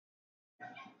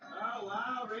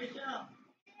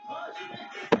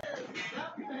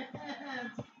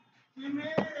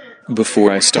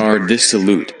Before I start this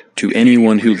salute, to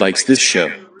anyone who likes this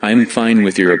show, I'm fine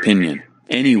with your opinion.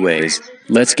 Anyways,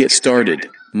 let's get started.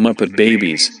 Muppet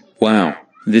Babies. Wow,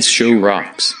 this show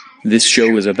rocks. This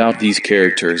show is about these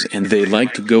characters and they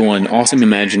like to go on awesome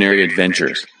imaginary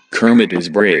adventures. Kermit is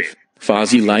brave.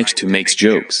 Fozzie likes to make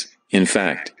jokes. In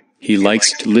fact, he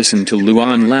likes to listen to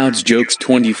Luan Loud's jokes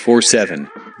 24/7.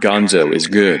 Gonzo is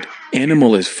good.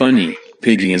 Animal is funny.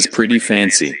 Piggy is pretty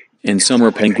fancy. And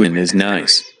Summer Penguin is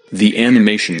nice. The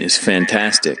animation is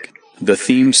fantastic. The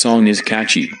theme song is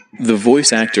catchy. The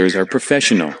voice actors are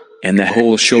professional. And the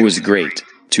whole show is great.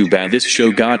 Too bad this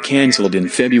show got cancelled in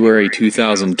February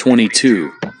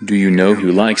 2022. Do you know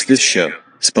who likes this show?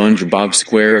 SpongeBob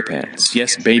SquarePants.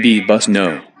 Yes baby bus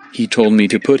no. He told me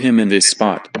to put him in this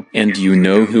spot. And you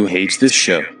know who hates this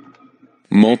show?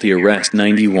 Multi-Arrest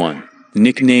 91.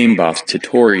 Nickname Boss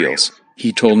Tutorials.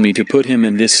 He told me to put him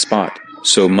in this spot.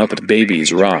 So Muppet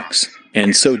Babies rocks.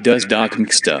 And so does Doc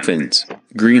McStuffins.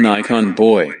 Green Icon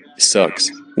Boy sucks.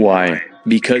 Why?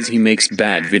 Because he makes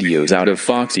bad videos out of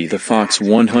Foxy the Fox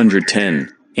 110.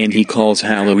 And he calls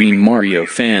Halloween Mario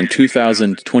Fan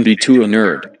 2022 a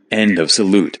nerd. End of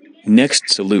salute. Next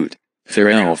salute.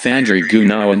 Pharrell Fandre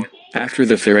Gunawan. After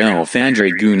the Pharrell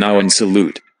Fandre Gunawan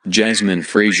salute, Jasmine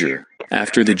Frazier.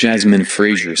 After the Jasmine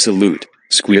Frazier salute,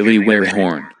 Squealy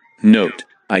Warehorn. Note,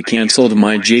 I cancelled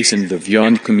my Jason the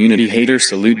Vyond community hater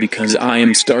salute because I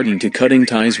am starting to cutting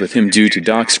ties with him due to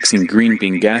doxing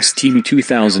Greenping Gas TV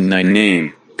 2009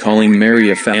 name, calling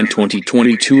Maria Fan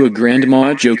 2022 a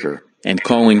grandma joker, and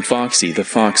calling Foxy the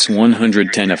Fox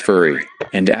 110 a furry.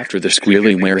 And after the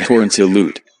Squealy Warehorn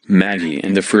salute, Maggie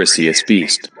and the Frisius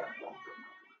Beast.